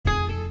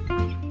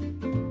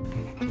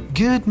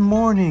Good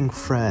morning,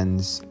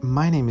 friends.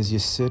 My name is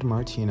Yasid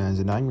Martinez,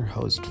 and I'm your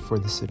host for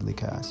the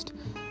Sidleycast.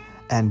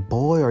 And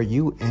boy, are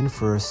you in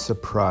for a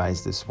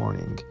surprise this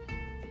morning.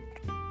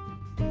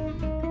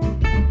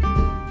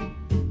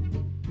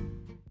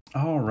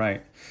 All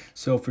right.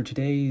 So for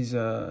today's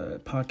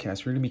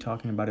podcast, we're going to be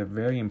talking about a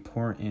very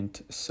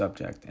important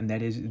subject, and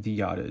that is the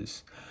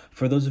Yaddas.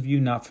 For those of you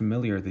not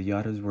familiar, the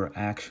Yaddas were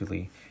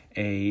actually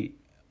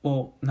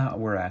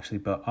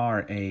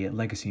are a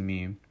legacy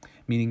meme,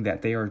 meaning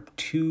that they are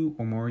 2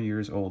 or more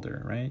years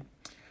older, right?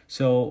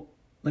 So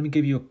let me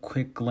give you a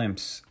quick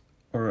glimpse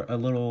or a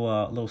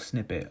little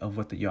snippet of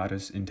what the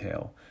Yaddas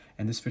entail.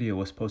 And this video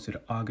was posted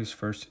August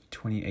 1st,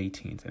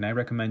 2018. And I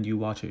recommend you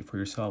watch it for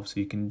yourself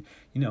so you can,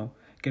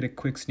 get a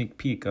quick sneak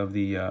peek of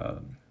the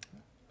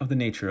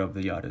nature of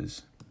the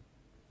Yaddas.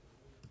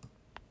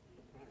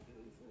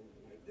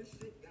 This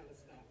shit gotta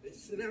stop.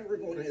 It's never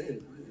gonna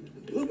end.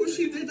 Look what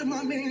she did to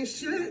my man's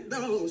shit,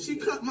 though. She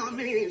cut my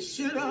man's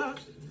shit up.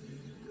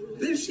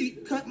 Then she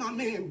cut my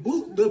man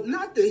boot up.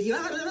 Not the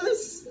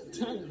Yaddas.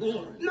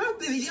 Not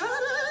the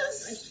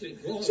Yaddas. She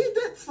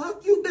did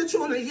fuck you, bitch,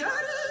 on the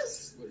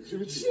Yaddas.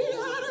 She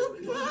out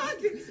of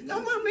pocket.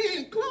 Got my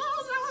man clothes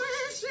on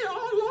and shit.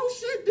 All low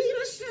shit, beat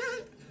her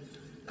shit.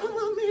 Got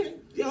my man,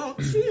 yo,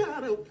 she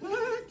out of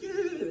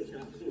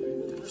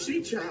pocket.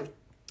 She chopped.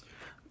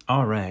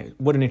 All right.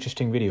 What an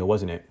interesting video,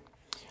 wasn't it?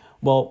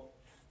 Well,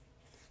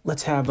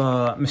 let's have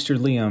Mr.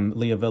 Liam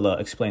Leavilla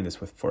explain this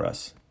for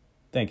us.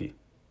 Thank you.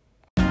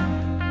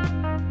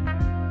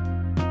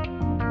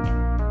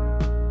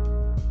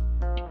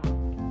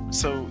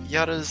 So,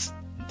 Yaddas,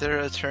 they're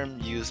a term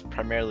used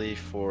primarily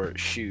for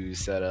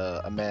shoes that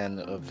a man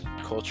of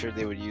culture,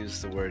 they would use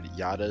the word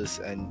Yaddas,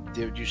 and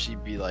they would usually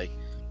be like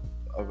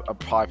a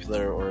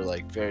popular or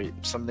like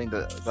something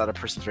that a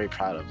person's very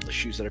proud of. The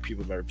shoes that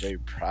people are very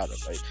proud of,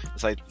 right?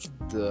 It's like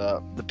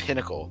the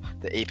pinnacle,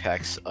 the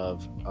apex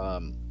of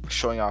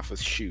showing off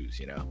with shoes,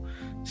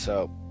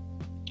 So,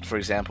 for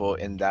example,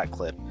 in that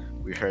clip,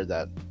 we heard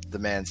that the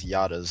man's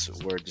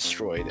Yaddas were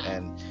destroyed,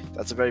 and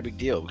that's a very big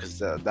deal because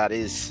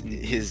that's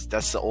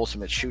the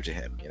ultimate shoe to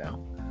him,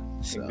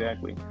 So.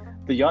 Exactly.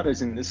 The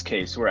Yaddas in this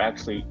case were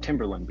actually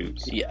Timberland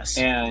boots. Yes.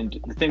 And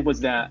the thing was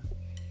that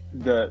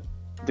the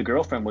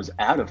girlfriend was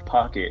out of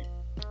pocket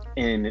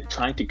in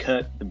trying to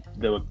cut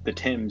the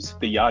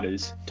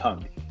Yaddas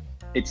tongue.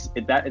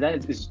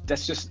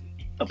 That's just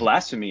a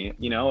blasphemy,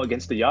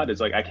 against the Yaddas.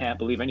 Like, I can't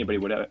believe anybody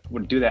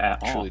would do that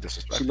at all. Truly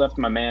disrespectful. She left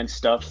my man's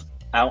stuff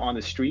out on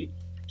the street.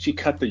 She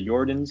cut the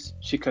Jordans.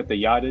 She cut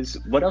the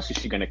Yaddas. What else is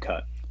she gonna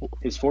cut?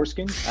 His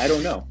foreskin? I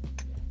don't know.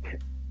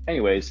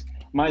 Anyways,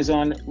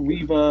 Mizan,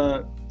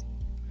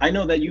 I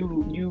know that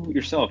you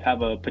yourself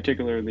have a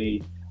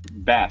particularly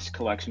vast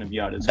collection of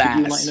Yaddas. Vast, could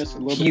you enlighten us a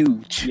little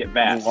huge, bit? Yeah,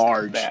 vast,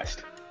 large.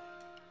 vast.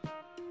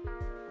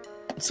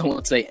 Someone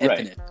would say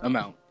infinite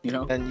amount,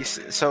 And you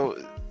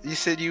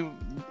said you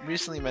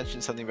recently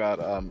mentioned something about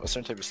a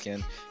certain type of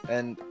skin,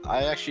 and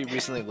I actually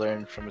recently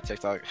learned from a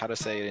TikTok how to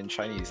say it in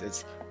Chinese.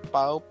 It's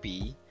bao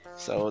bi.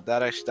 So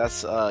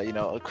that's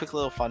a quick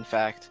little fun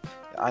fact.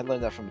 I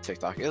learned that from a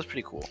TikTok. It was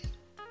pretty cool.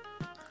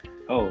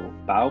 Oh,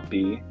 bao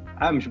bi.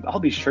 I'll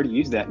be sure to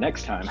use that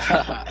next time.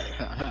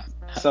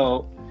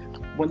 So,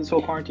 when this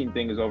whole quarantine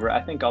thing is over,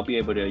 I think I'll be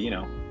able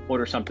to,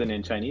 order something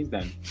in Chinese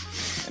then,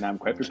 and I'm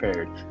quite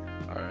prepared.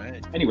 All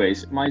right.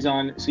 Anyways,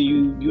 Mizan, so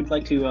you'd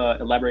like to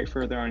elaborate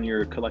further on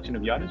your collection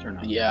of Yaddas or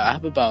not? Yeah, I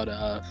have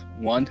about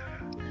one.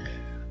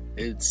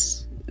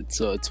 It's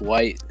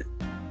white.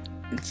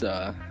 It's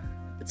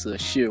a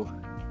shoe.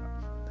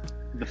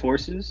 The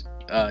Forces?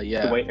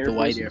 Yeah, the White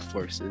Forces? Air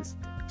Forces.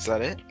 Is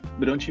that it?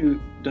 But don't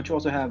you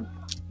also have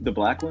the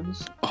black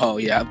ones? Oh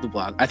yeah, I have the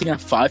black. I think I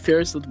have 5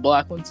 pairs of the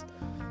black ones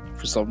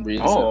for some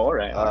reason. Oh, all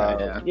right.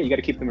 Yeah. Yeah, you got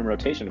to keep them in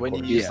rotation. Of When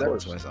course. you use Yeah.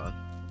 those, my son.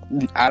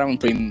 I don't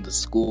bring them to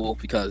school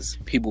because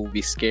people will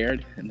be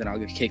scared, and then I'll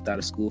get kicked out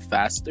of school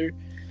faster.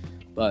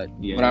 But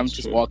Yeah, when I'm that's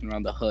just true. walking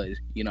around the hood,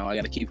 I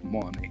gotta keep them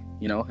on me,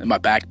 in my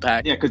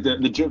backpack. Yeah, because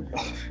the drip,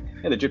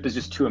 the drip is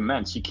just too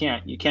immense. You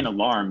can't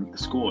alarm the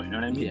school. You know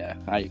what I mean? Yeah,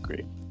 I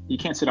agree. You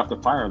can't set off the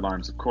fire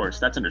alarms, of course.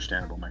 That's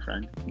understandable, my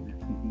friend.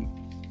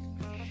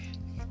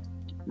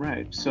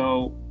 Right.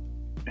 So,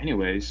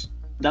 anyways,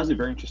 that was a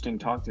very interesting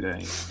talk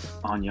today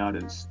on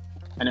Yaddas.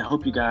 And I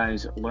hope you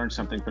guys learned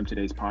something from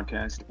today's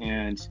podcast.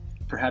 And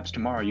perhaps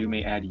tomorrow you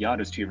may add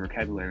Yaddas to your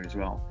vocabulary as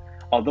well.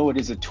 Although it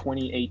is a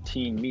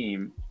 2018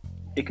 meme,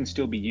 it can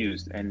still be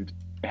used. And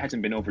it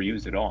hasn't been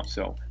overused at all.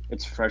 So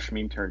it's fresh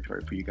meme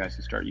territory for you guys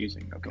to start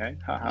using, okay?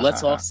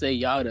 Let's all say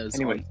Yaddas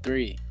Anyway. on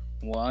 3.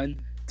 1,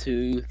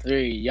 2,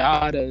 3.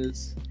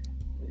 Yaddas.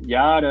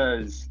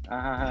 Yaddas.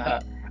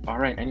 All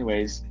right,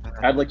 anyways,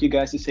 I'd like you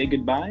guys to say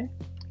goodbye.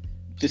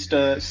 Just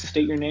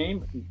state your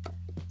name,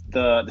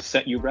 the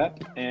set you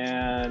rep,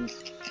 and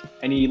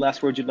any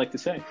last words you'd like to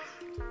say.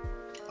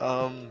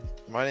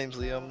 My name's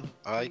Liam.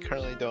 I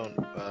currently don't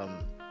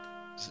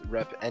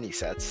rep any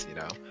sets,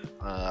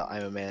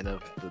 I'm a man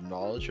of the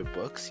knowledge of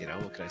books,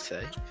 what can I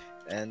say?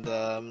 And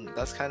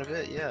that's kind of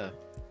it, yeah.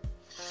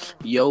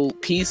 Yo,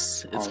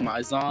 peace. It's All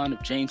right. Mizan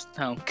of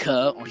Jamestown,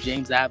 on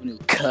James Avenue,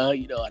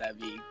 you know what I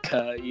mean,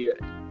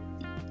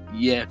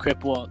 yeah,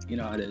 Crip Walk, you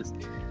know how it is.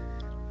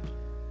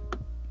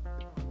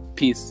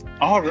 Peace.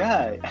 All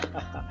right.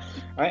 All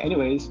right.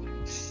 Anyways,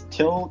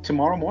 till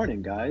tomorrow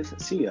morning, guys.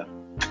 See ya.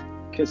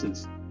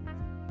 Kisses.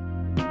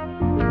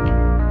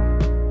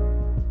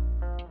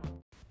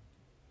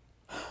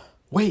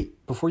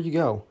 Wait, before you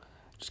go,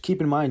 just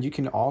keep in mind you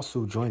can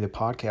also join the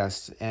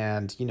podcast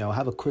and,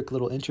 have a quick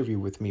little interview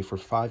with me for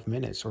 5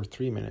 minutes or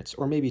 3 minutes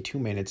or maybe 2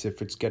 minutes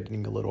if it's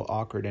getting a little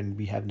awkward and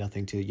we have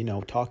nothing to,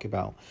 talk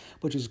about,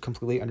 which is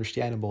completely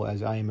understandable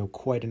as I am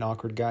quite an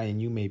awkward guy and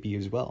you may be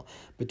as well.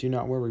 But do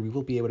not worry, we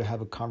will be able to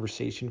have a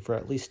conversation for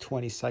at least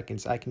 20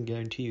 seconds. I can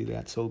guarantee you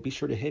that. So be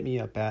sure to hit me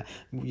up at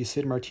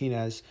Yusid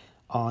Martinez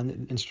on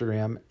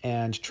Instagram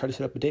and try to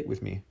set up a date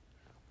with me.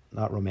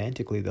 Not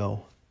romantically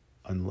though,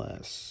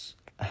 unless...